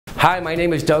Hi, my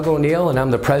name is Doug O'Neill and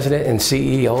I'm the President and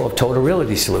CEO of Total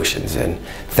Realty Solutions, and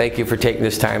thank you for taking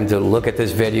this time to look at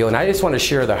this video. And I just want to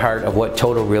share the heart of what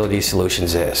Total Realty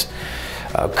Solutions is.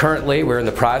 Currently, we're in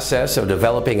the process of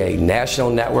developing a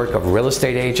national network of real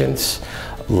estate agents,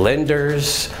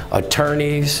 lenders,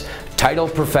 attorneys, title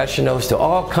professionals to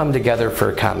all come together for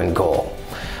a common goal.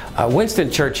 Winston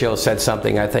Churchill said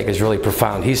something I think is really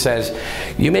profound. He says,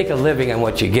 "You make a living on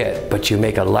what you get, but you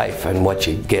make a life on what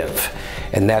you give."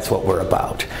 And that's what we're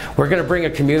about. We're going to bring a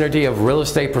community of real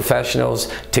estate professionals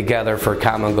together for a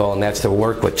common goal, and that's to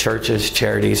work with churches,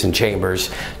 charities, and chambers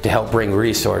to help bring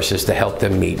resources to help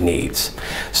them meet needs.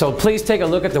 So please take a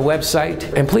look at the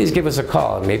website and please give us a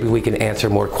call, and maybe we can answer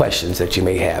more questions that you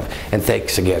may have. And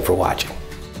thanks again for watching.